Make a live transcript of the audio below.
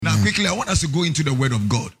Now, quickly, I want us to go into the Word of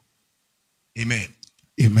God. Amen.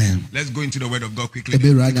 Amen. Let's go into the Word of God quickly.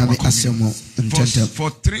 For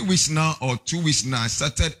 3 weeks now or 2 weeks now, I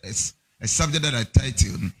started a subject that I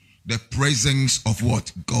titled The Presence of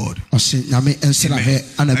What? God. Amen.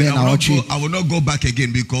 I will not go back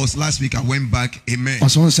again because last week I went back. Amen.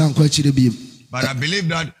 But I believe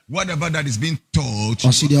that whatever that is being taught,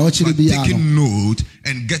 taking note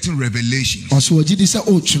and getting revelation.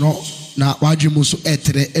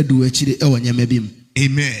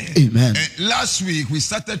 Amen. Amen. Last week we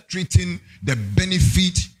started treating the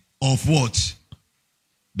benefit of what?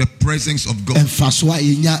 The presence of God.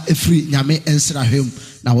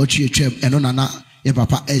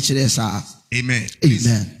 Amen. Please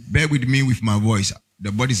bear with me with my voice.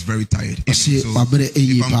 The body is very tired. So if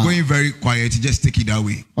I'm going very quiet, just take it that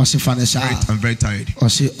way. I'm very tired.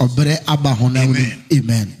 Amen.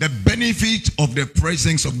 Amen. The benefit of the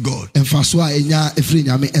presence of God. And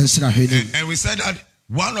we said that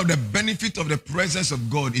one of the benefits of the presence of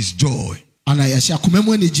God is joy. And the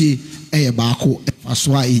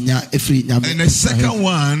second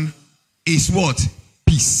one is what?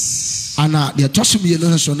 Peace.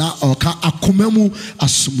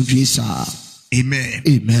 Amen.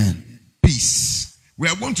 Amen. Peace. We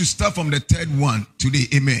are going to start from the third one today.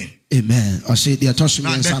 Amen. Amen. Now,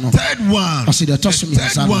 the third one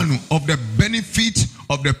of the benefit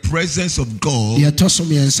of the presence of God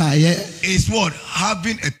is what?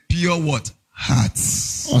 Having a pure what? Heart.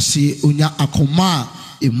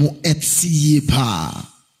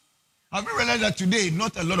 Have you realized that today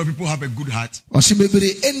not a lot of people have a good heart?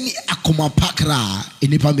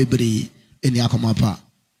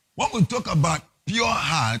 When we talk about pure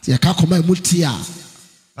heart, a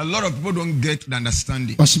lot of people don't get the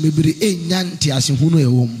understanding.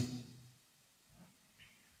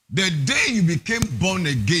 The day you became born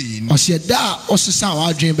again,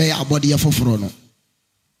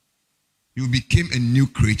 you became a new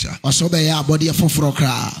creature.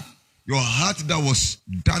 Your heart that was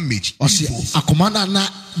damaged, evil,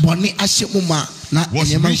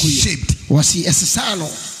 was reshaped.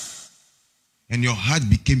 And your heart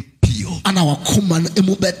became pure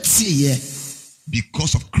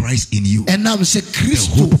because of Christ in you, the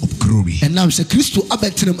hope of glory. So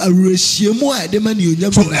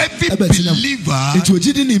every believer must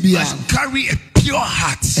carry a pure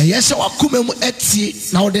heart in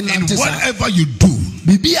whatever you do.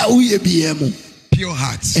 Pure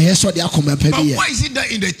heart. But why is it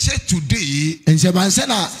that in the church today, a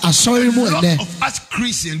lot of us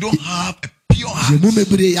Christians don't have a pure heart?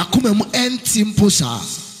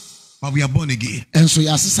 But we are born again.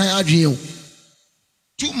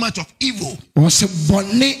 Too much of evil.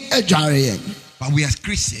 But we as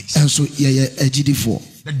Christians,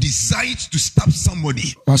 the desire to stab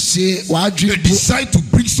somebody, the desire to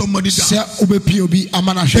bring somebody down,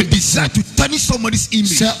 the desire to tarnish somebody's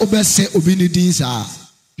image,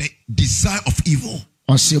 the desire of evil.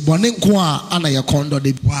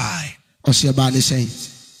 Why?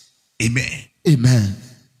 Amen. Amen.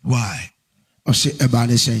 Why?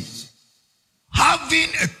 Having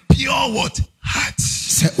a pure what? Heart.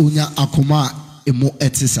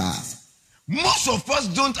 Most of us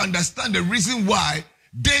don't understand the reason why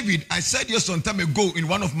David, I said here some time ago in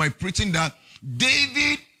one of my preaching that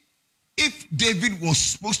David, if David was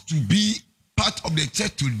supposed to be part of the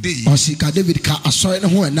church today, we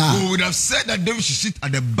would have said that David should sit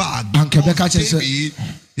at the back because David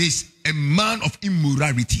is a man of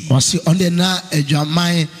immorality. Would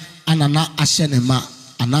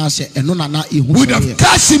have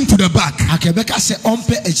cast him to the back.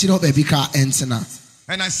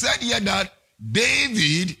 And I said here that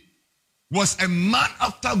David was a man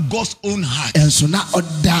after God's own heart. But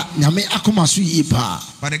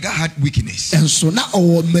the guy had weakness. God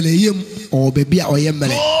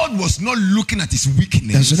was not looking at his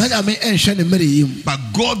weakness, but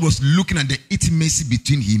God was looking at the intimacy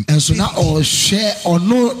between him and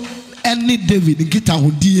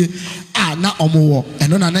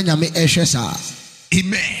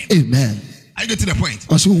Amen. Amen. I get to the point.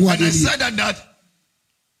 And I said that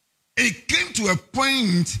it came to a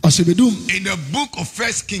point in the book of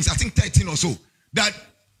 1 Kings, I think 13 or so, that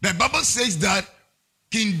the Bible says that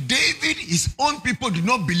King David, his own people did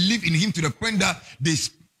not believe in him to the point that they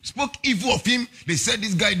spoke evil of him. They said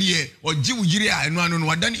this guy there or he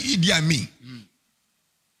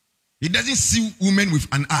doesn't see women with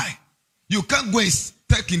an eye. You can't go and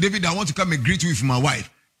tell King David, I want to come and greet you with my wife.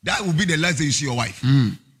 That will be the last day you see your wife.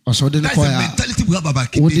 That's the mentality we have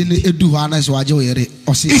about King David.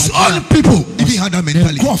 It's all people. If he had that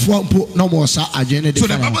mentality. So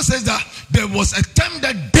the Bible says that there was a time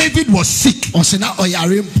that David was sick. And the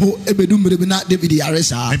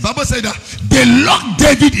Bible said that they locked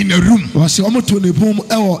David in a room with a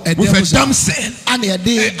damsel. A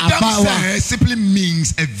damsel simply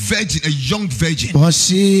means a virgin, a young virgin.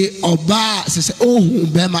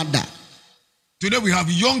 Today we have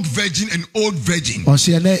young virgin and old virgin.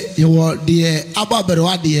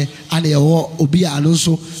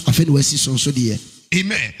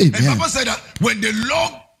 Amen. And the Bible said that when they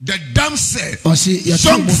locked the damsel,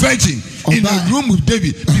 young virgin, in the room with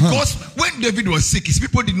David, because when David was sick, his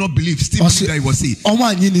people did not believe Stephen that he was sick. They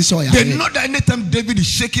know that anytime David is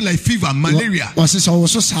shaking like fever, malaria,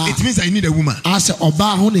 it means I need a woman. So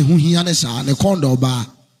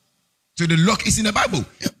the lock is in the Bible.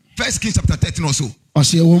 1 Kings chapter 13 also.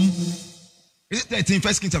 Is it 13?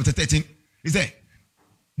 1 Kings chapter 13? Is there?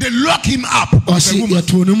 They lock him up. And they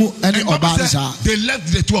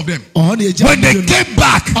left the two of them. When they came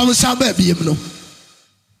back,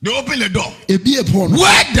 they opened the door.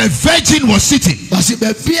 Where the virgin was sitting, she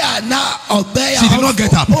did not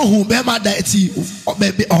get up. And David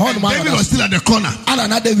was still at the corner.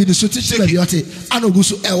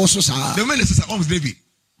 The man says, "Oh, David.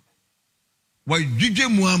 Why did you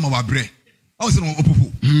move my bread?"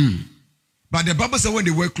 But the Bible said when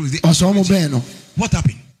they were close, what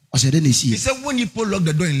happened? He said when you locked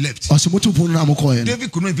the door and left,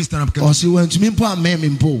 David could not even stand up. He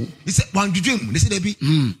said, "One dream." They said, "David,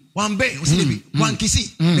 one bay, one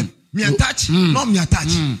kissy, me attach, not me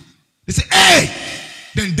attach." They said, "Hey."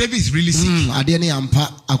 Then David is really sick.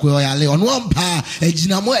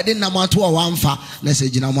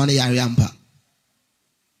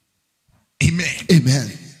 Amen.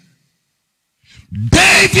 Amen.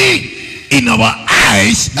 David, in our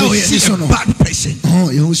eyes, we see a bad person.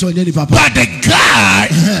 But the guy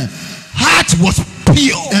heart was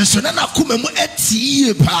pure.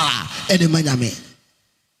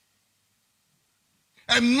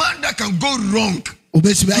 A man that can go wrong, you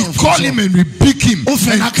call him and rebuke him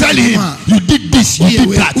and tell him you did this, you did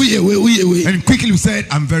that, and quickly you said,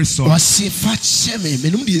 "I'm very sorry.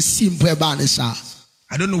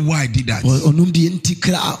 I don't know why I did that.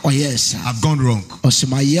 I've gone wrong."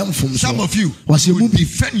 Some of you will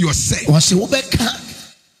defend yourself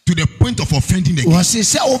to the point of offending the king. It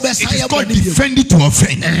is called defending to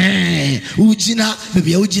offend.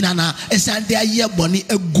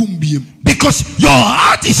 Because your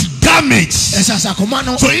heart is damaged. So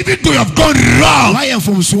even though you have gone wrong,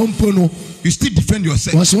 you still defend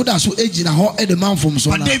yourself.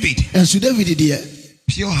 But David,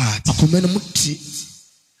 pure heart.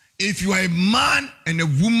 If you are a man and a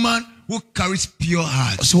woman who carries pure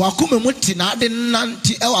heart, you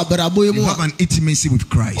have an intimacy with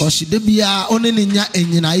Christ. Psalm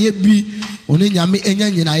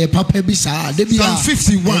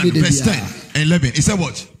 51 verse 10 and 11. It said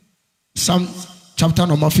what? Psalm chapter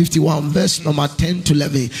number 51 verse number 10 to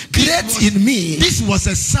 11. Create in me. This was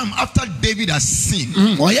a psalm after David has sinned.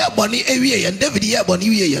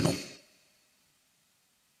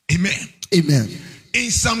 Amen. Amen. In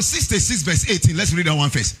Psalm 66 verse 18, let's read that one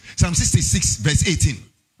first. Psalm 66 verse 18.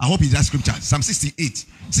 I hope it's that scripture. Psalm 66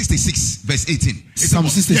 verse 18. Psalm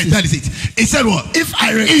 66. Yeah, that is it. It said what? If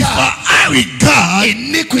I regard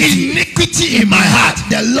iniquity in my heart,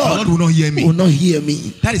 the Lord will not hear me.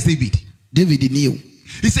 That is David. David knew.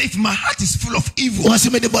 He said, if my heart is full of evil,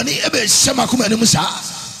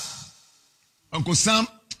 Uncle Sam,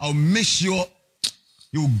 I'll make sure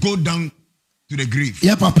you will go down to the grave.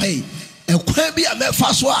 Yeah, Papa.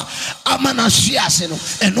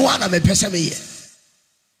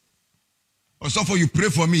 So for you pray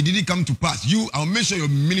for me, it didn't come to pass. I'll make sure your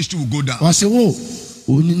ministry will go down. Your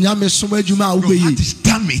heart is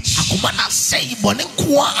damaged.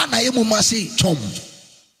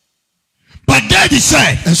 But David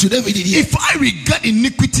said, if I regard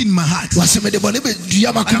iniquity in my heart, I am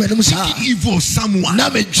thinking evil of someone, I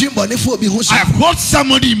have hurt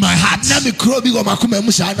somebody in my heart,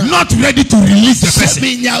 not ready to release the person.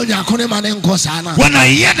 When I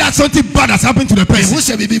hear that something bad has happened to the person,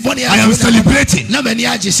 I am celebrating. He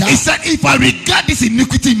said, if I regard this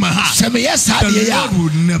iniquity in my heart, the Lord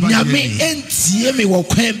will never hear me.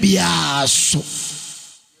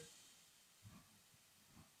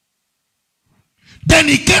 Then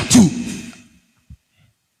he came to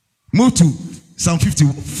move to Psalm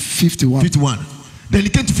 51. Then he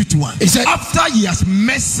came to 51. He said, after he has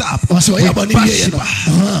messed up with Bathsheba,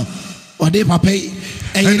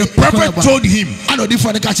 and the prophet told him,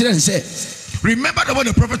 remember that when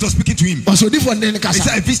the prophet was speaking to him, he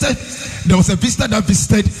said, there was a visitor that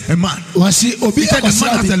visited a man. He said the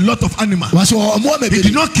man has a lot of animals. He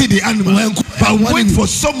did not kill the animal. but wait for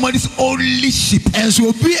somebody's only sheep.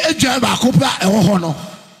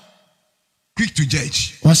 Quick to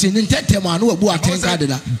judge. David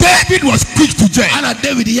was quick to judge.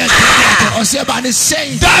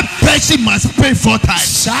 That person must pay 4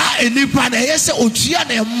 times.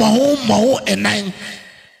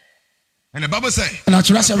 And the Bible say,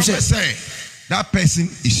 that person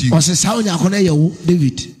is you.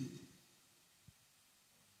 David.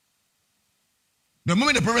 The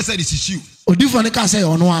moment the prophet said it is you,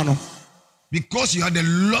 because you had a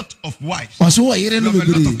lot of wives, you have a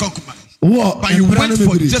lot of concubines, but you went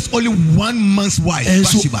for just only 1 man's wife,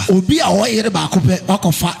 Bathsheba.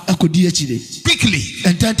 Quickly,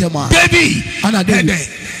 David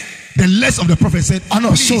the less of the prophet said,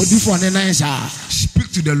 speak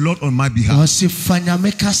to the Lord on my behalf. Sorry,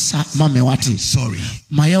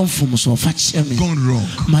 gone wrong.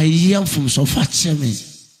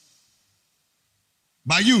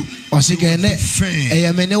 By you,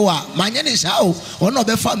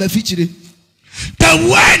 then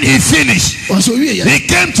when he finished, he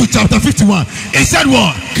came to chapter 51. He said,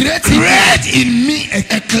 what? Create in me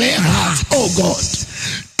a clean heart. Oh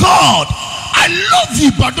God, I love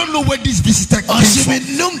you, but I don't know where this visitor came from.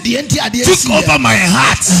 Took over my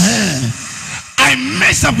heart. I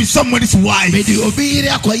messed up with somebody's wife.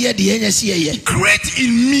 Create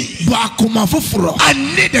in me. I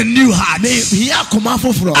need a new heart.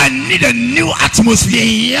 I need a new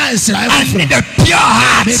atmosphere. I need a pure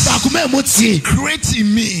heart. Create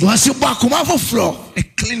in me a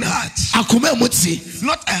clean heart.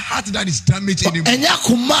 Not a heart that is damaged anymore. I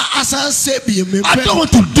don't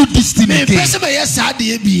want to do this thing again.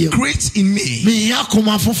 Create in me a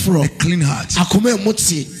clean heart.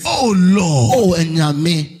 Oh Lord.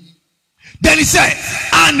 Then he said,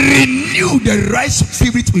 and renew the right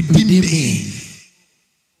spirit within me.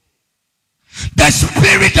 The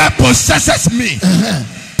spirit that possesses me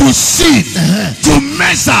to sin, to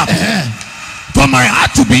mess up, for my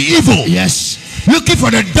heart to be evil. Yes. Looking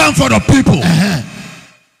for the downfall of people,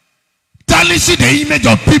 tarnishing the image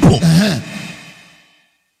of people.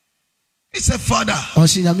 It's a Father.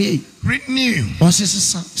 Renew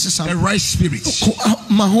the right spirit.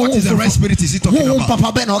 What is the right spirit? Is he talking about?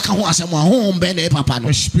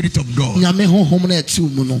 The Spirit of God.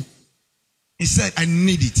 He said, I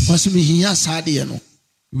need it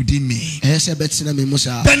within me.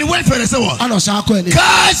 Then he went further and said, what?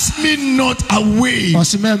 Cast me not away from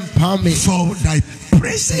thy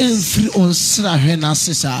presence.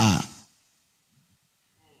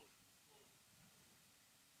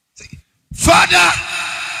 Father,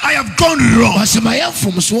 I have gone wrong.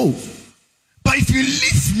 But if you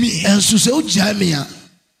leave me,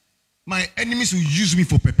 my enemies will use me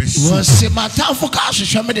for purpose. If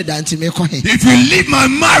you leave my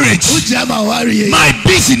marriage, my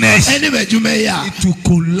business, it will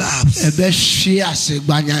collapse.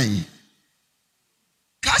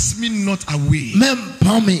 Cast me not away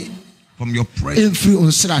from your presence.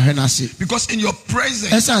 Because in your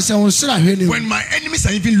presence, when my enemies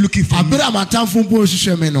are even looking for me,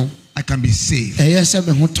 I can be saved.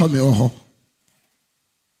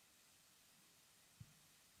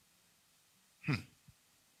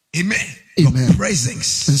 Amen. Your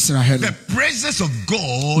presence. The presence of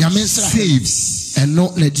God saves. So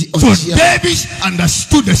David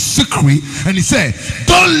understood the secret and he said,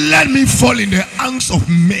 don't let me fall in the arms of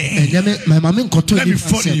men. Let me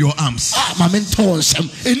fall in your arms.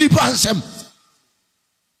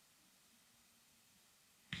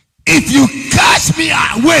 If you cast me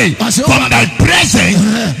away from thy presence,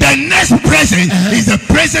 the next presence is the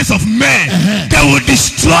presence of men. They will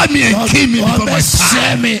destroy me and kill me before my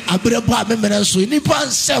time. So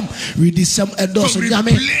replace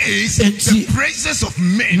the presence of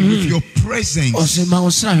men with your presence.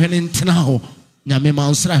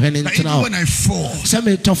 That even when I fall,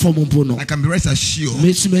 I can be rest assured.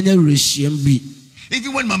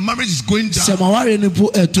 Even when my marriage is going down, I can be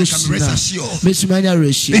rest assured.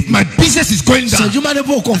 If my business is going down, I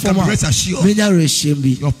can be rest assured.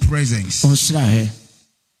 Your presence.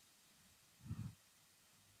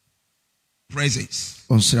 Presence.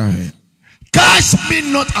 Cast me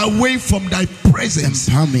not away from thy presence.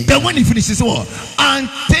 Then when he finishes, what? And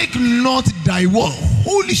take not thy what?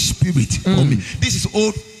 Holy Spirit from me. This is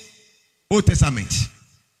Old Testament.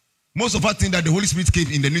 Most of us think that the Holy Spirit came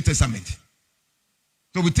in the New Testament.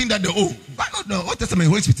 So we think that the Old Testament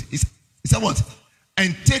Holy Spirit is what?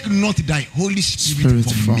 And take not thy Holy Spirit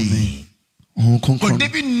from me. But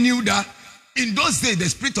David knew that in those days the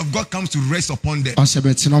Spirit of God comes to rest upon them and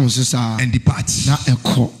depart.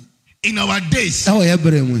 In our days,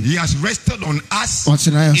 he has rested on us, is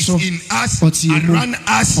in us, and run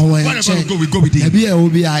us. Wherever we go with him.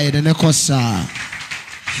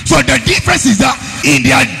 So the difference is that in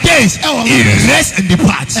their days, he rests and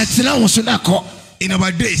departs. In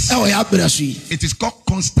our days, it is called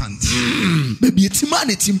constant.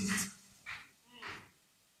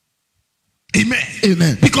 Amen.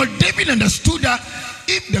 Amen. Because David understood that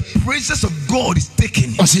if the presence of God is taken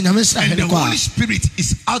and the Holy Spirit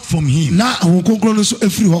is out from him,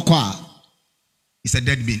 it's a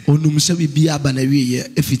dead being. He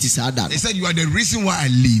said, you are the reason why I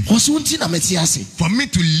live. For me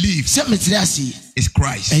to live is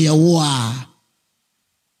Christ.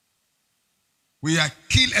 We are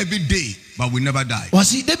killed every day, but we never die.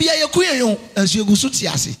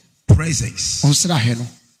 Presence.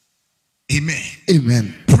 Amen.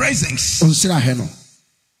 Amen. Presence.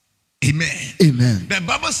 Amen. Amen. The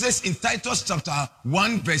Bible says in Titus chapter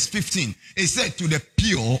 1 verse 15, it said to the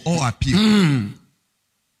pure all are pure.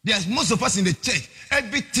 There's most of us in the church,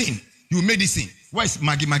 everything you medicine. Where is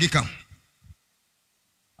Maggie? Maggie come.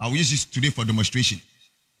 I will use this today for demonstration.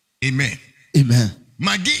 Amen. Amen.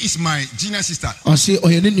 Maggie is my junior sister.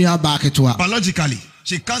 Biologically,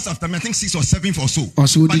 she comes after me, I think 6 or 7 or so.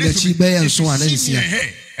 But if you see me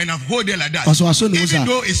hair and I've hold her like that, even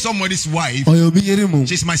though it's somebody's wife,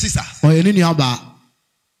 she's my sister.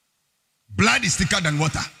 Blood is thicker than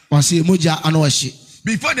water.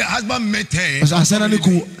 Before the husband met her,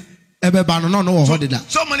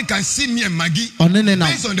 somebody can see me and Maggie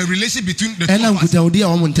based on the relationship between the two of us.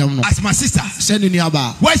 As my sister,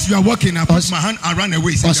 whilst you are walking, I put my hand around her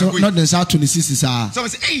waist. Someone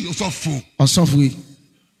say, hey, you're so full.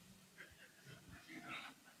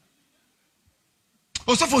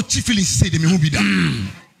 Also for chief feelings say they may be done.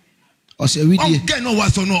 Also, we get no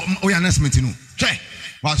what's no announcement. No, try.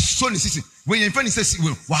 But son is when your friend says,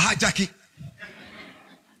 well, Wahajaki.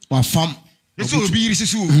 Wafam.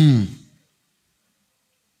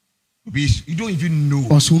 You don't even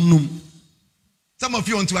know. Some of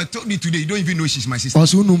you until I told you today, you don't even know she's my sister. I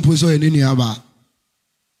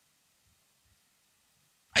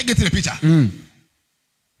get to the picture.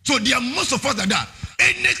 So there are most of us that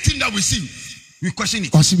anything that we see, we question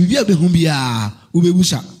it.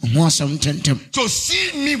 So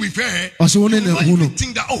see me with her, you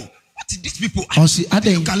think that, oh, these people are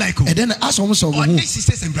like and then ask almost all these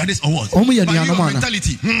sisters and brothers or what?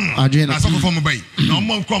 Mentality. No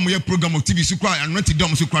more come here program of TV Sukra and not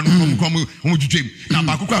dumb Sukra come to dream. Now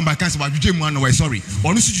Bakuka by cancer about dream one way, sorry.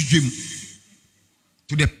 Or to dream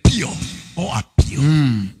to the pure or a pure.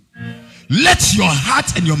 Let your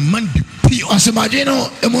heart and your mind be pure. And stop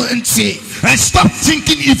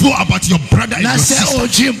thinking evil about your brother and your sister.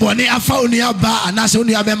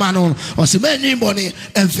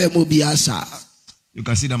 You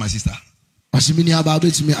can see that, my sister.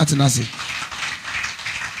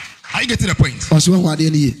 I get to the point.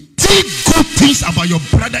 Think good things about your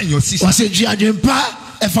brother and your sister. Have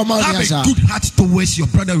a good heart towards your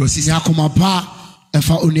brother or your sister.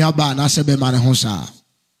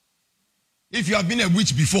 If you have been a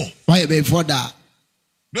witch before,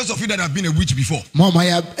 those of you that have been a witch before, by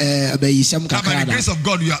the grace of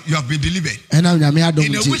God, you have been delivered. In a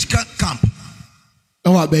witch camp,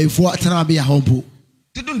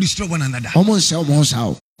 they don't destroy one another.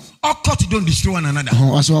 Occult don't destroy one another.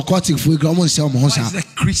 Why is the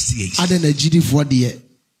Christians?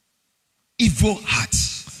 Evil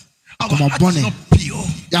hearts. Our heart is not pure.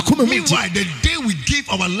 Meanwhile, the day we gave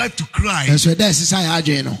our life to Christ,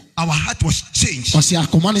 our heart was changed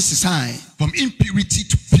from impurity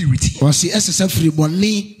to purity. Christ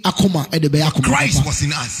was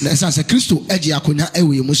in us.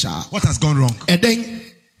 What has gone wrong?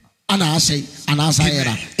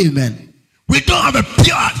 Amen. We don't have a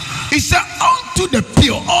pure heart. He said, unto the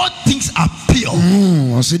pure, all things are pure.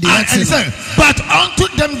 And he said, but unto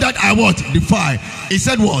them that are what? Defiled. He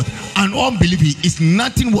said what? And unbelieving is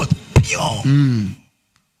nothing what? Pure.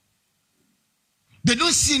 They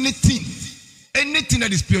don't see anything. Anything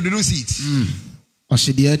that is pure, they don't see it.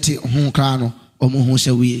 So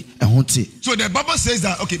the Bible says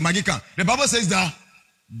that, okay, Magika, the Bible says that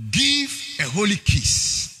give a holy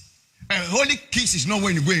kiss. A holy kiss is not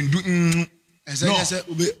when you go and do no. But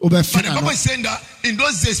the Bible is saying that in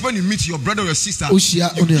those days when you meet your brother or your sister,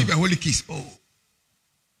 you give a holy kiss. Oh,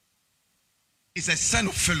 it's a sign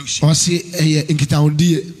of fellowship.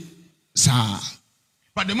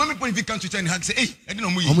 But the moment when you come to China and say, hey, I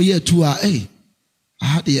didn't know you.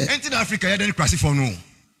 Enter Africa, you didn't crash for no.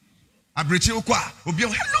 I break you,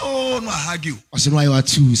 hello, no, I hug you.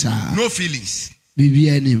 No feelings.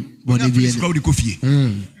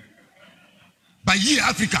 But here,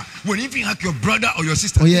 Africa, when you even hack your brother or your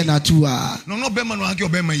sister, yeah, not too. No, Bema no hack your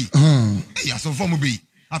Bema. Yeah, so for me,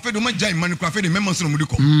 I feel the man giant man who have the members of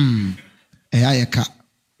Muduko.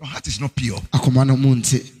 Your heart is not pure.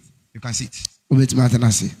 You can see it. Your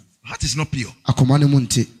heart is not pure.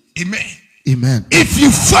 Amen. Amen. If you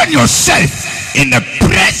find yourself in the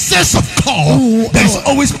presence of God, there is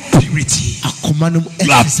always purity. You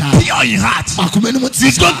are pure in heart. You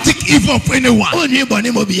don't think evil of anyone.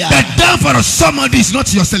 The death of somebody is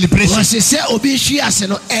not your celebration.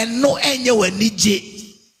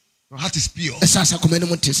 Your heart is pure. A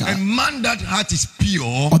man that heart is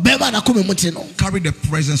pure carry the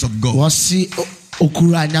presence of God.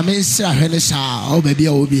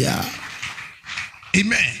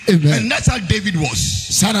 Amen. Amen. And that's how David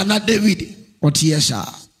was.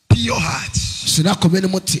 Pure heart.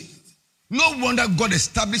 No wonder God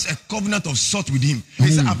established a covenant of salt with him.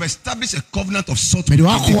 He said, I've established a covenant of salt with you.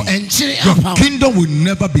 Your kingdom will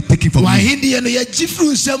never be taken from you.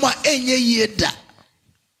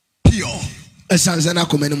 Pure.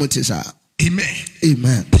 Amen.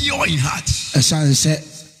 Amen. Pure in heart.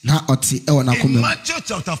 In Matthew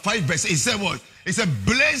chapter 5 verse 8, it said what? It said,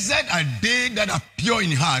 blessed are they that are pure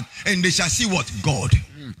in heart, and they shall see what? God.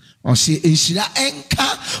 Maggie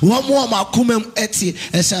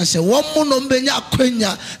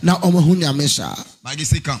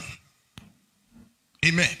say come.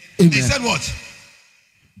 Amen. He said what?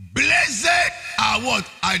 Blessed are what?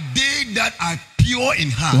 Are they that are pure in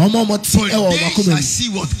heart, for they shall see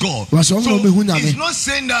what? God. So it's not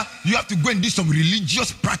saying that you have to go and do some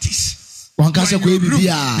religious practice. You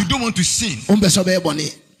don't want to sin.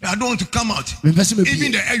 I don't want to come out.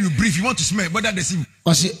 Even the air you breathe, you want to smell. But that's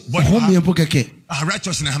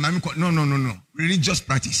righteousness. No. Religious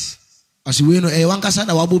practice. I have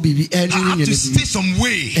to stay some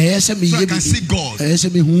way so I can see God.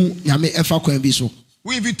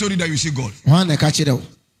 Who even told you that you see God?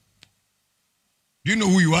 Do you know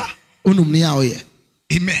who you are?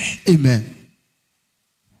 Amen. Amen.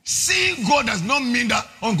 Seeing God does not mean that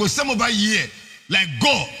on go some over here, like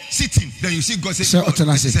God sitting, then you see God saying,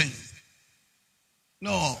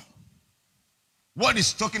 no. What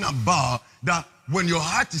is talking about that when your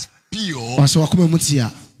heart is pure,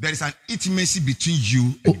 there is an intimacy between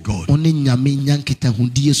you and God.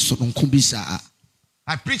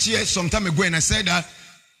 I preached here some time ago and I said that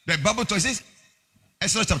the Bible says,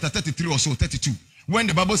 Exodus chapter 33 or so, 32, when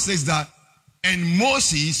the Bible says that, and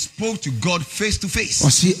Moses spoke to God face to face.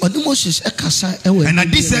 And I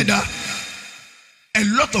did say that a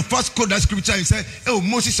lot of us quote that scripture and say, oh,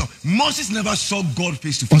 Moses never saw God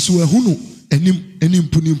face to face.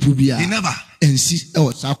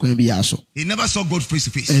 He never saw God face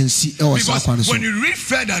to face. Because when you read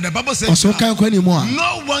further, the Bible says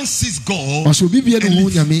no one sees God. So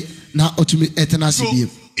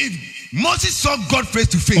if Moses saw God face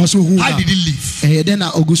to face, how did he live? And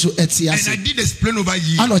I did explain over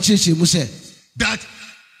here that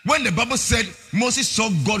when the Bible said Moses saw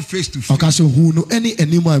God face to face, it's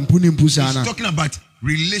talking about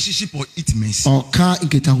relationship or intimacy.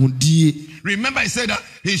 Remember, I said that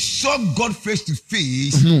he saw God face to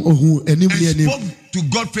face and spoke to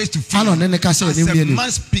God face to face as a man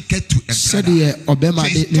speaketh to a brother. So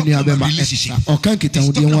he's talking about relationship. He's talking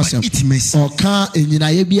about intimacy.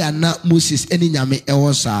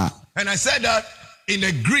 And I said that in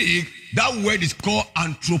the Greek, that word is called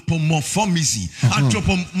anthropomorphism.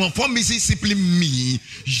 Anthropomorphism simply means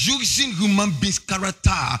using human beings'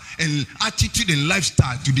 character and attitude and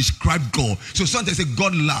lifestyle to describe God. So sometimes say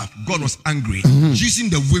God laughed, God was angry. Using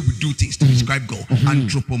the way we do things to describe God.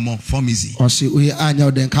 Anthropomorphism.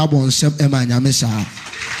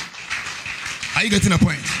 Are you getting a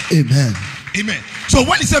point? Amen. Amen. So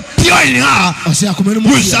when it's a pure in heart, we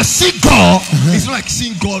shall see God. It's not like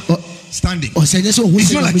seeing God standing. It's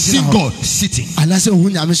not like seeing God sitting.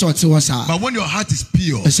 But when your heart is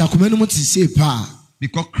pure,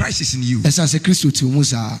 because Christ is in you, you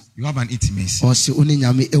have an intimacy. You have a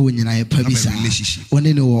relationship.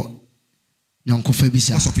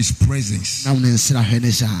 Because of his presence,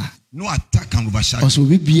 no attack can overshadow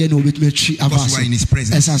you. Because you are in his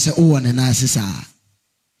presence.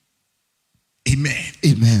 Amen.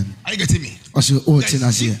 Amen. Are you getting me? There's a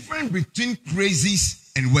difference between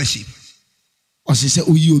praises and worship. Praises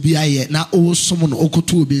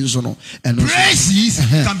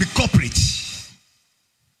can be corporate.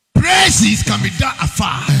 Praises can be done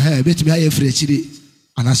afar.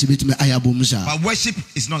 But worship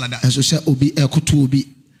is not like that.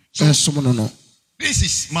 So, this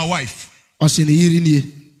is my wife.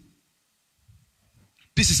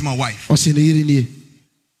 This is my wife.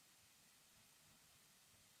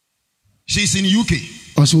 She's in UK.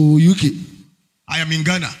 Also UK. I am in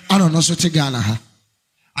Ghana. I don't know such a Ghana.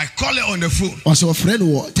 I call her on the phone. Also a friend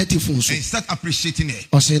who 30 phones. And start appreciating her.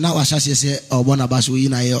 Also now I say Bonabasu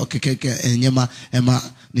in a okay and Yama Emma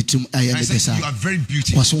Nitum Ayamesa. You are very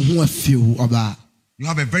beautiful. Also who I feel about. You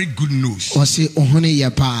have a very good nose. Or say honey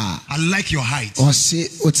yapa. I like your height. Or say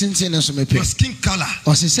your skin color.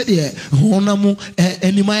 Or say said honamu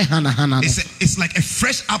any my hana. It's like a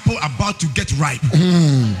fresh apple about to get ripe.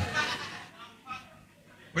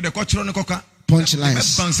 With the culture on the coca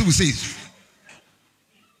punchlines. Bansi will say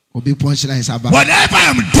punchlines about whatever I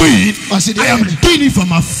am doing, I am doing it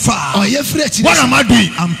from afar. Oh, yeah, what am I doing?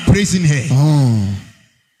 I'm praising her. Oh.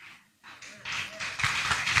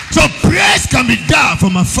 So praise can be done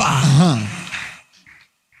from afar.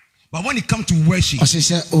 But when it comes to worship, worship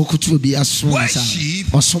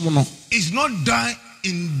is not done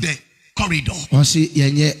in the corridor.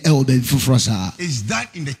 It's done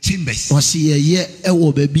in the chambers. I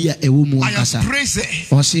have praised her.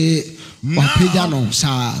 Now,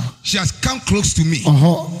 she has come close to me. We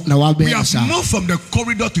have moved from the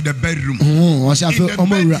corridor to the bedroom. In the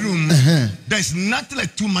bedroom, there's nothing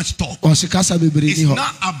like too much talk. It's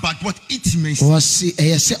not about what it means. I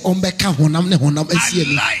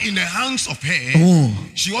lie in the hands of her.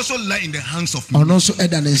 She also lie in the hands of me. I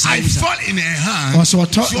fall in her hand. She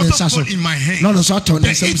also fall in my hand.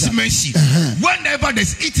 The intimacy. Whenever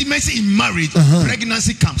there's intimacy in marriage,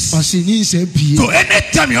 pregnancy comes. So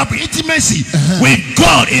anytime you have intimacy with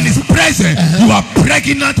God in His presence, you are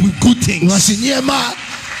pregnant with good things.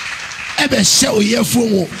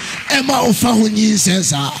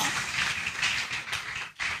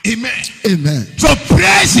 Amen. Amen. So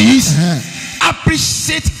praise is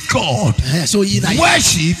appreciate God.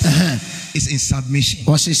 Worship is in submission.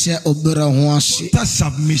 Total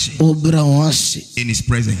submission in His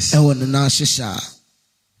presence. Have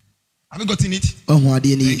you gotten it? Thank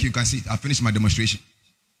you. You can see it. I finished my demonstration.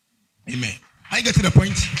 Amen. I get to the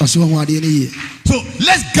point. So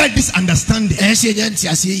let's get this understanding.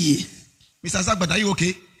 Mr. Zak, are you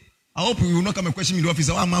okay? I hope you will not come and question me in the office.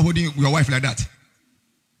 Why am I holding your wife like that?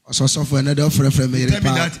 Tell me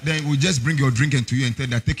that, then we'll just bring your drink to you and tell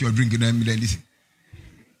that take your drink and then listen.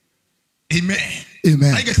 Amen.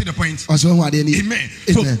 Amen. I get to the point. Amen.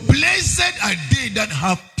 So blessed are they that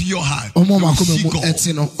have pure heart, which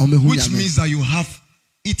means that you have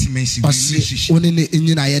intimacy, relationship.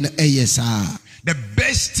 The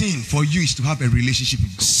best thing for you is to have a relationship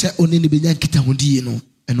with God.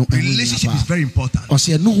 Relationship is very important.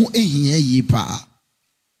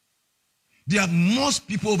 There are most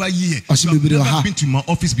people over here who have never been to my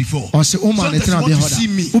office before. Sometimes you want to see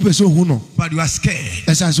me, but you are scared.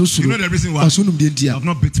 You know the reason why? I have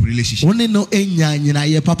not built a relationship.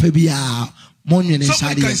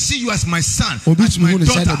 Somebody can see you as my son, as my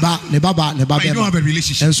daughter, but you don't have a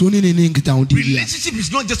relationship. Relationship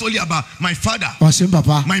is not just only about my father,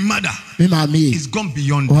 my mother. It's gone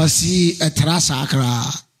beyond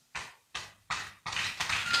that.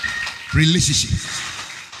 Relationship.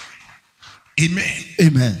 Amen.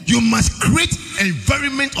 Amen. You must create an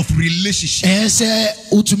environment of relationship. There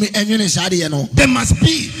must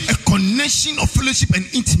be a connection of fellowship and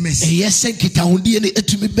intimacy. When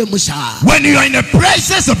you are in the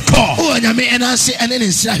presence of God,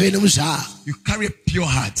 you carry a pure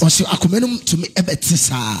heart.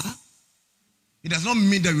 It does not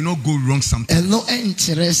mean that you will not go wrong sometimes. You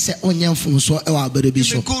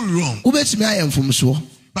may go wrong.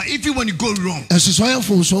 But even when you go wrong,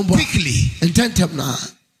 quickly,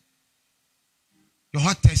 your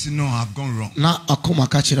heart tells you, no, I've gone wrong. Let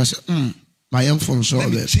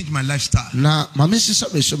me change my lifestyle. Let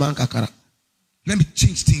me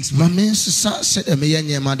change things. But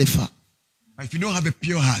if you don't have a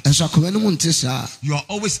pure heart, you are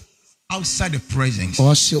always outside the presence.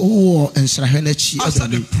 Outside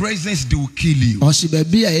the presence, they will kill you. Outside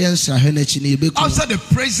the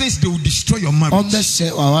presence, they will destroy your marriage.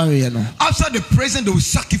 Outside the presence, they will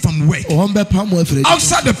sack you from work.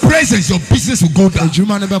 Outside the presence, your business will go down.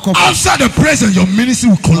 Outside the presence, your ministry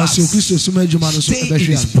will collapse. Stay in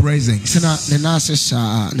His presence.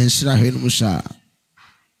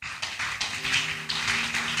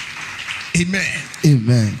 Amen.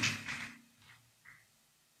 Amen.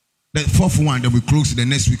 The fourth one that we close, the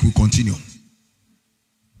next week we'll continue.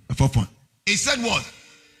 The fourth one. He said what?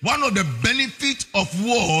 One of the benefits of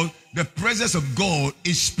what? The presence of God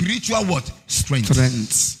is spiritual what? Strength.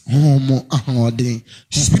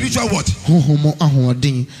 Spiritual what? Spiritual what?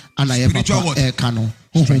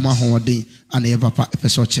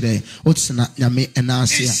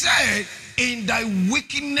 He said, in thy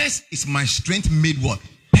wickedness is my strength made what?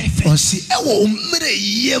 Perfect.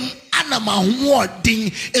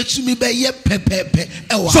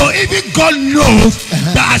 So even God knows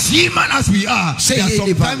that as human as we are, there are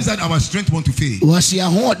some times that our strength want to fail.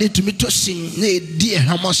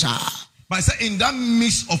 But I said, in that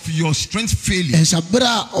midst of your strength failing,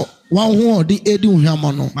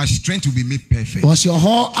 my strength will be made perfect.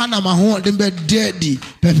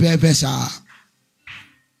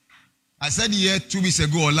 I said here 2 weeks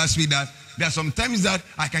ago or last week that there are some times that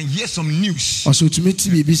I can hear some news. There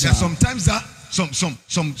are some times that some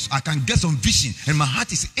I can get some vision and my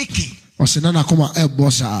heart is aching.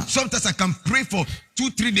 Sometimes I can pray for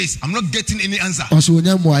 2-3 days. I'm not getting any answer. And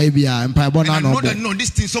I know that no,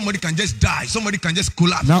 this thing, somebody can just die. Somebody can just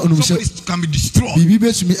collapse. Somebody can be destroyed. My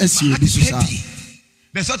heart is heavy.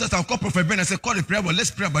 There's sometimes I'll call Prophet Ben and say, call the prayer, but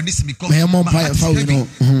let's pray about this because my heart is heavy.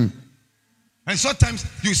 And sometimes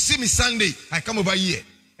you see me Sunday, I come over here.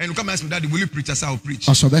 And you come and ask me, Daddy, will you preach? I say, I'll preach.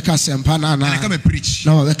 And I come and preach.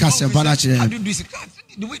 How do you do this?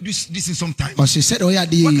 The way this is sometimes. What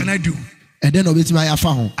can I do? I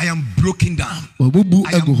am broken down. I am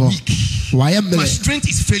weak. My strength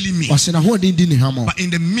is failing me. But in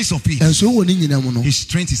the midst of it, His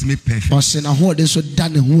strength is made perfect.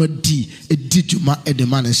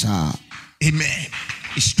 Amen.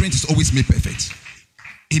 His strength is always made perfect.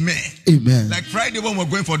 Amen. Amen. Like Friday when we were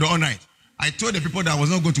going for the all night, I told the people that I was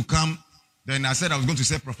not going to come. Then I said I was going to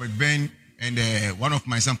say Prophet Ben and one of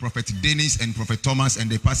my son, Prophet Dennis and Prophet Thomas and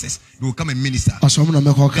the pastors, they will come and minister. And along the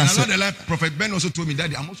line, Prophet Ben also told me,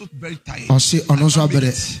 Daddy, I'm also very tired.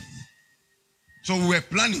 So we were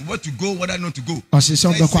planning what to go, what not to go.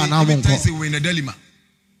 Thursday we were in the dilemma.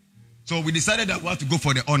 So we decided that we have to go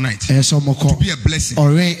for the all night to be a blessing.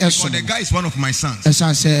 Because the guy is one of my sons.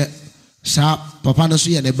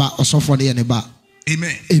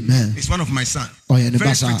 Amen. Amen. It's one of my sons. Very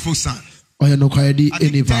faithful son.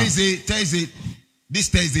 This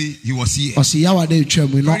Thursday, he was here.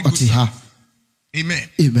 Very good son. Amen.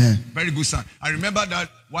 Amen. Very good son. I remember that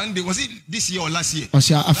one day, was it this year or last year?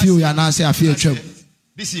 This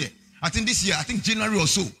year. I think January or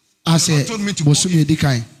so. He told me to go in.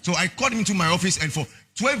 So I called him to my office and for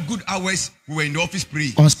 12 good hours we were in the office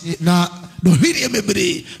praying. We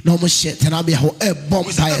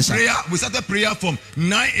started prayer from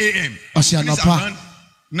 9 a.m. around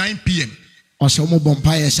 9 p.m. When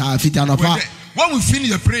we finish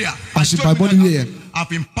the prayer, I told him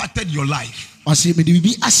I've impacted your life. And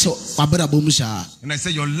I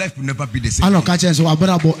said your life will never be the same.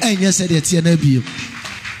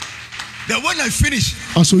 Then when I finished,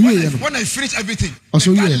 when I finished everything,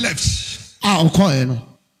 the guy left.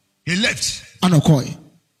 He left. The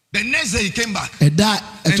next day he came back and told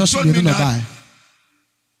me that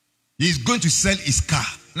he's going to sell his car.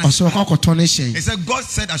 He said, God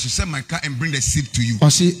said I should sell my car and bring the seed to you.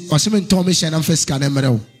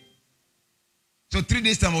 So 3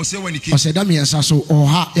 days time I was here when he came.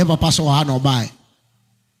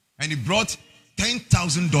 And he brought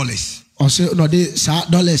 $10,000. Not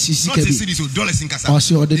a city, so dollars in Casa. He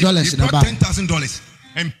brought $10,000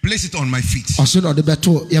 and placed it on my feet.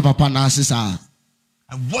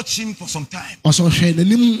 I watched him for some time.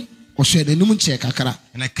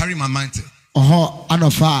 And I carry my mantle.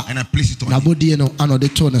 And I place it on him.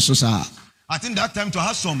 I think that time to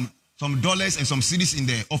have some dollars and some cedis in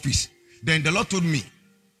the office. Then the Lord told me,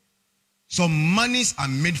 some monies are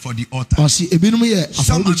made for the altar. Some are made for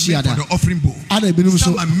the offering bowl.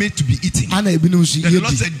 Some are made to be eaten. Then the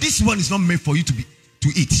Lord said, this one is not made for you to eat.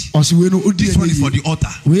 This one is for the altar.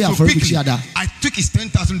 So quickly, I took his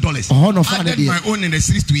 $10,000, added my own in the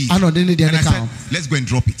series to eat. And I said, let's go and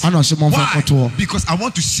drop it. Why? Because I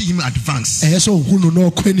want to see him advance.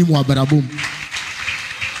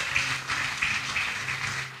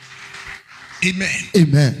 Amen.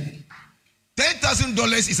 Amen.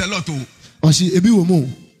 $10,000 is a lot.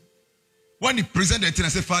 When he presented the thing, I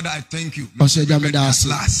said, Father, I thank you. The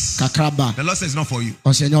Lord says it's not for you.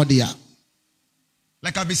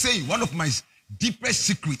 Like I've been saying, one of my deepest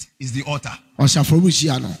secrets is the altar. Those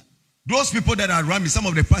people that are around me, some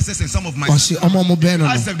of the pastors and some of my ask them,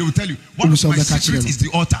 they will tell you, one of my secrets is the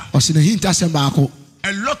altar.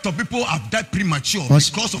 A lot of people have died premature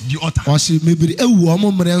because of the altar. You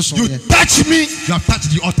touch me, you have touched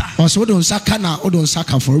the altar.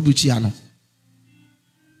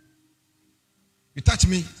 You touch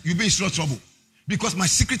me, you'll be in serious trouble. Because my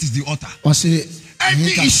secret is the altar.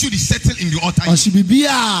 Every issue is settled in the altar.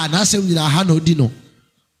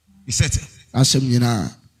 It's settled.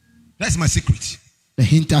 That's my secret.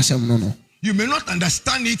 You may not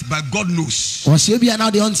understand it, but God knows.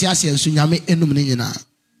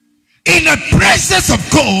 In the presence of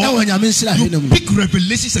God, you pick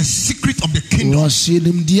revelations and secrets of the kingdom.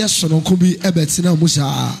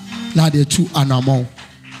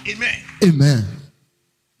 Amen. Amen.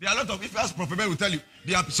 There are a lot of, if you ask Prophet Ben will tell you,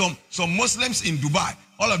 there are some Muslims in Dubai.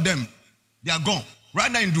 All of them, they are gone.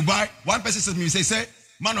 Right now in Dubai, one person said to me, he said,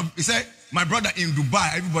 my brother in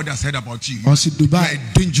Dubai, everybody has heard about you. You are a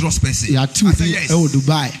dangerous person. I said, yes.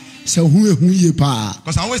 Dubai.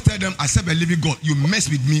 Because I always tell them, I serve a living God. You mess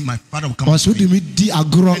with me, my father will come. I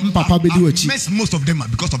mess most of them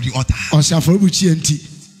because of the altar.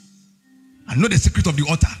 I know the secret of the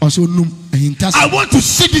altar. I want to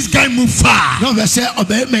see this guy move far.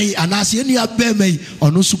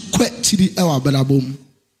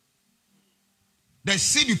 The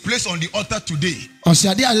seed you place on the altar today, they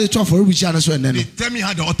tell me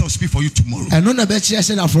how the altar will speak for you tomorrow.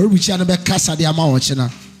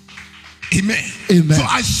 Amen. Amen. So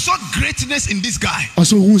I saw greatness in this guy.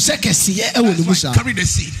 That's why I carry the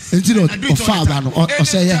seed. I do it all the time.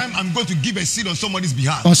 Anytime I'm going to give a seed on somebody's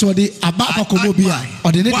behalf, I why?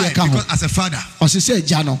 Because as a father, I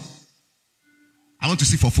want to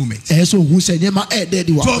see fulfillment. So Friday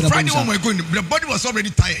when we're going, the body was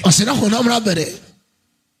already tired.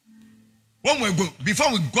 When we're going, before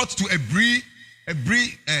we got to a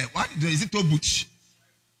what is it, Tobuch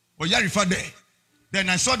or Yarifa there, then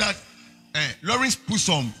I saw that Lawrence put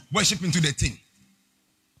some worship into the thing.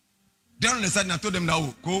 Then on the side, I told them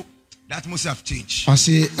now, go. The atmosphere have changed.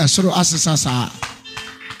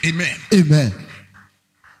 Amen. Amen.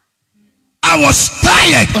 I was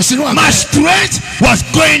tired. My strength was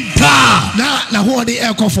going down.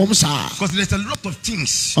 Because there's a lot of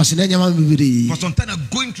things. For some time I'm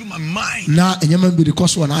going through my mind. Some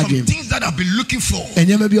things that I've been looking for. A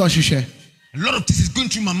lot of things is going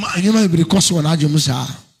through my mind.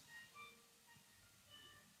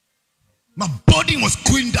 My body was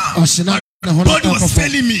going down. My body was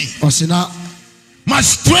failing me. My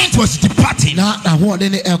strength was departing.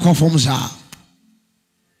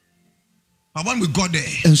 But when we got there,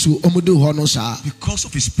 because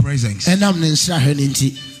of his presence,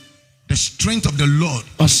 the strength of the Lord,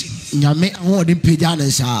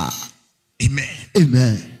 amen,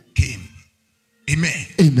 amen, came. Amen.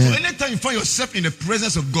 Amen. So anytime you find yourself in the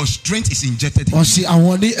presence of God, strength is injected in you. I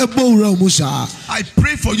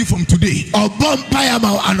pray for you from today.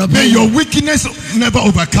 May your weakness never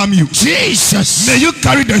overcome you. Jesus. May you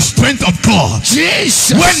carry the strength of God.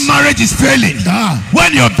 Jesus. When marriage is failing,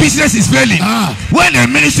 when your business is failing, when your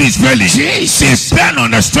ministry is failing, Jesus. Depend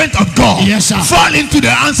on the strength of God. Yes, sir. Fall into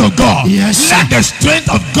the hands of God. Yes, let the strength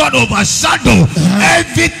of God overshadow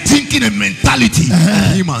every thinking and mentality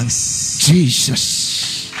of humans. Jesus.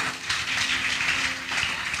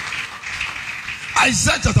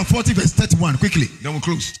 Isaiah chapter 40 verse 31. Quickly, then we'll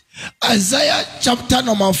close. Isaiah chapter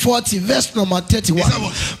number 40 verse number 31.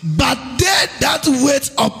 But they that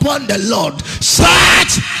wait upon the Lord,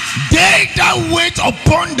 they that wait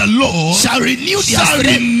upon the Lord shall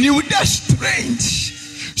renew their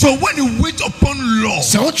strength. So when you wait upon Lord,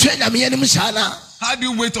 how do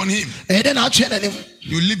you wait on him?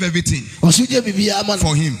 You leave everything for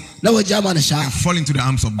him and fall into the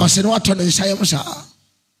arms of God.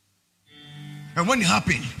 And when it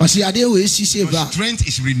happens, your strength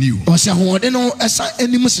is renewed. On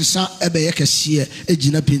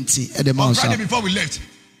Friday before we left,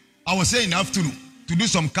 I was saying in the afternoon to do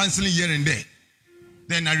some counseling here and there.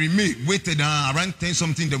 Then I waited around 10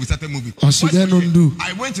 something that we started moving.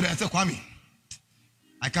 I went to them and said, Kwame,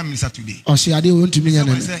 I can't minister today. I said,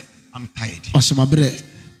 I'm tired.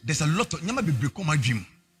 There's a lot of never be become my dream.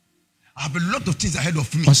 I have a lot of things ahead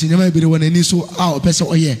of me.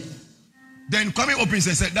 Then Kwame opens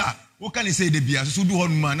and said, what can I say? The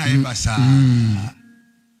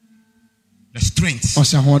strength.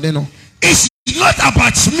 It's not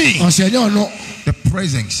about me. The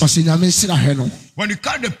presence. When you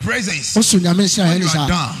carry the presence, when you are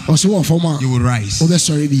down, you will rise.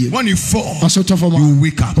 When you fall, you will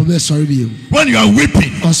wake up. When you are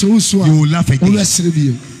weeping, you will laugh again.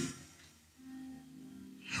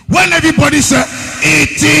 When everybody says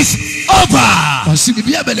it is over,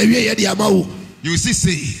 you will see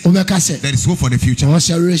say there is hope for the future.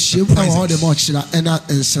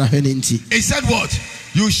 He said what?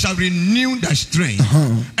 You shall renew the strength,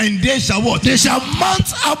 and they shall what? They shall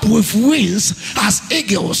mount up with wings as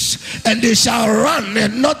eagles, and they shall run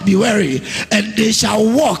and not be weary, and they shall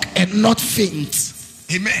walk and not faint.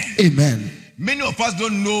 Amen. Amen. Many of us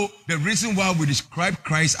don't know the reason why we describe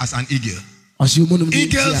Christ as an eagle.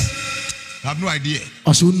 Eagles have no idea. I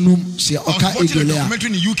was watching a documentary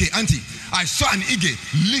in the UK, Auntie. I saw an eagle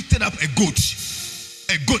lifted up a goat.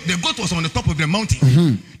 a goat. The goat was on the top of the mountain.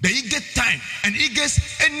 The eagle time, and eagles,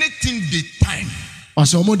 anything they time,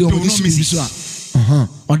 they will not miss it.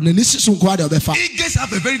 Eagles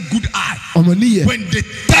have a very good eye. When they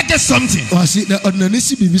target something, look out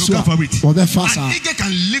for it. An eagle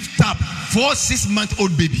can lift up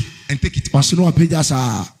 4-6-month-old baby and take it.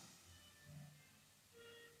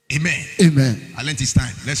 Amen. Amen. I learned this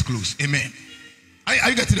time. Let's close. Amen. Are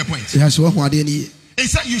you getting the point? He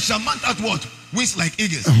said, you shall mount out what? Wings like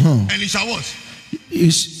eagles. And you shall what?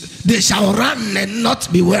 They shall run and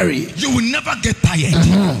not be weary. You will never get tired.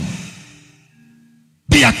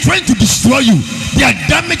 They are trying to destroy you. They are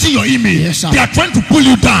damaging your image. Yes, they are trying to pull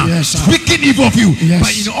you down. Yes, speaking evil of you. Yes.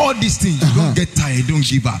 But in all these things, you don't get tired. Don't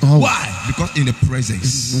give up. Why? Because in the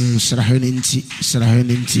presence.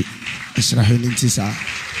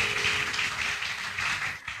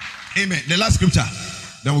 Amen. The last scripture.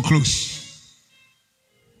 Then we'll close.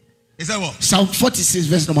 He said what? Psalm 46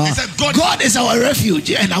 verse number 1. God is our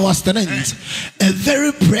refuge and our strength, a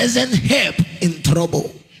very present help in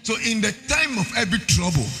trouble. So in the time of every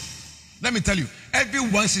trouble, let me tell you,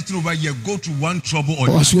 everyone sitting over here go through one trouble or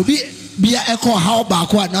another. The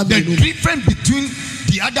difference between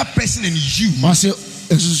the other person and you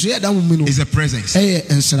is a presence.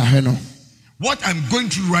 What I'm going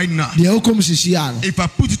through right now, if I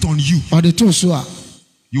put it on you,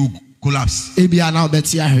 you collapse. I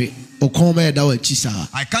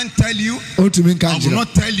can't tell you. I will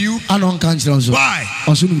not tell you. Why?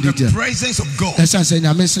 The presence of God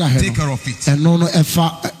take care of it.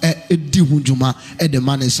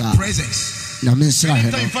 Presence.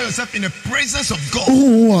 Anytime you find yourself in the presence of God,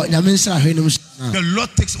 the Lord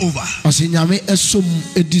takes over.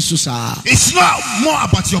 It's not more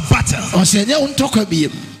about your battle.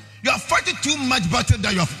 You are fighting too much battle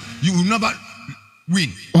that you will never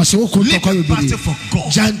win. Live a battle for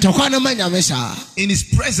God. In His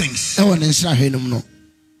presence.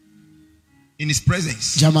 In His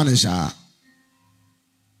presence.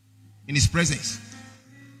 In His presence.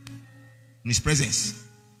 In His presence.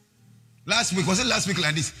 Last week, was it last week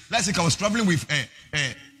like this? Last week I was traveling with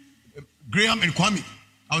Graham and Kwame.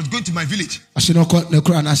 I was going to my village. When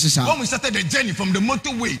we started the journey from the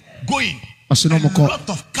motorway going, a lot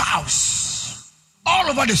of cows all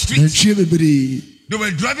over the streets. They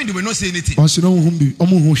were driving, they were not saying anything. I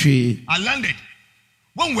landed.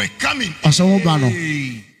 When we're coming,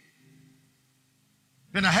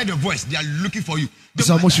 then I heard a voice. They are looking for you. The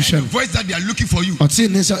voice that they are looking for you. Less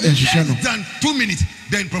than 2 minutes.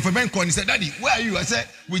 Then Prophet Ben called and said, Daddy, where are you? I said,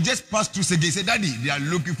 we just passed through Sege. He said, Daddy, they are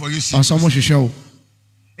looking for you. He said,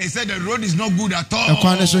 the road is not good at all.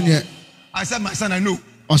 I said, my son, I know.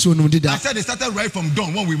 I said they started right from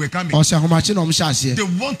dawn when we were coming. They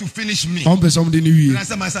want to finish me. And I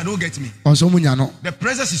said, my son, don't get me. The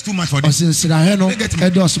presence is too much for them. Don't get me.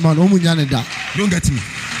 Don't get me.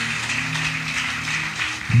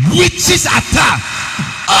 Witches attack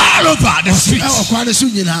all over the streets.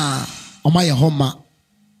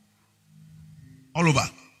 All over.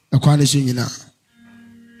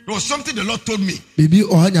 There was something the Lord told me.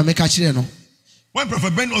 When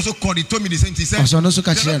Prophet Ben also called, he told me the same thing. He said, the Lord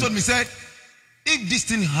told me, said, if this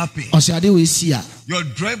thing happens, your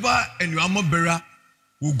driver and your armor bearer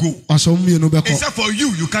will go. Except for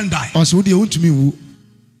you, you can't die.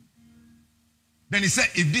 Then he said,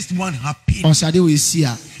 if this one happens,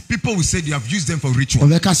 people will say they have used them for ritual.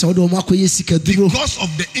 Because of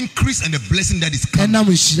the increase and the blessing that is coming.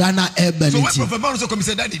 So when Prophet Ben also come, he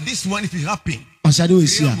said, Daddy, this one, if it happens,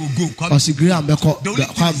 Graham will go. The only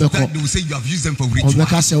thing is that they will say you have used them for ritual.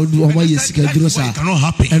 That's why it cannot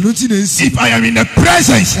happen. If I am in the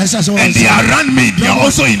presence and they are around me, they are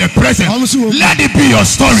also in the presence. Let it be your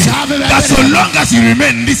story. That so long as you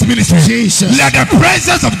remain in this ministry, let the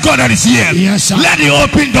presence of God that is here, let it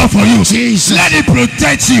open door for you. Let it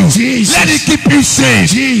protect you. Let it keep you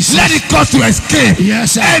safe. Let it cause to escape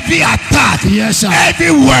every attack,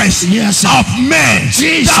 every worst of men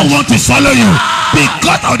that want to follow you.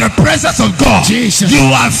 Because of the presence of God, you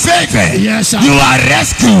are favored, you are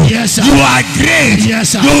rescued, you are great, you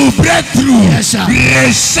will break through.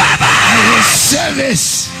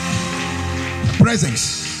 Service.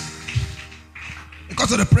 Presence.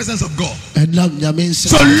 Because of the presence of God.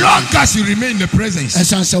 So long as you remain in the presence,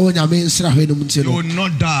 you will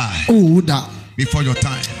not die before your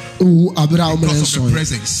time. Because of the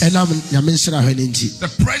presence. The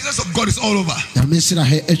presence of God is all over. I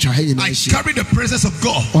carry the presence of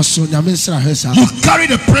God. You carry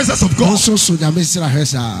the presence of God.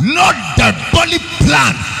 Not the body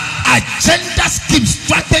plan, agenda, schemes,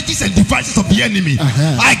 strategies, and devices of the the enemy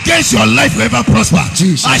against your life will ever prosper.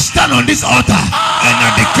 Jesus. I stand on this altar and I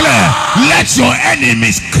declare, let your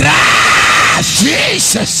enemies crash.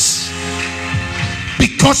 Jesus.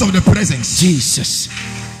 Because of the presence. Jesus.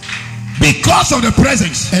 Because of the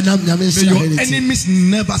presence. And may your enemies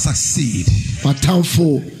never succeed.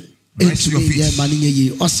 Rise to your feet.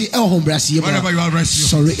 Wherever you are, rise to your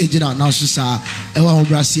feet. Sorry,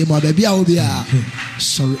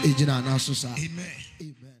 Amen.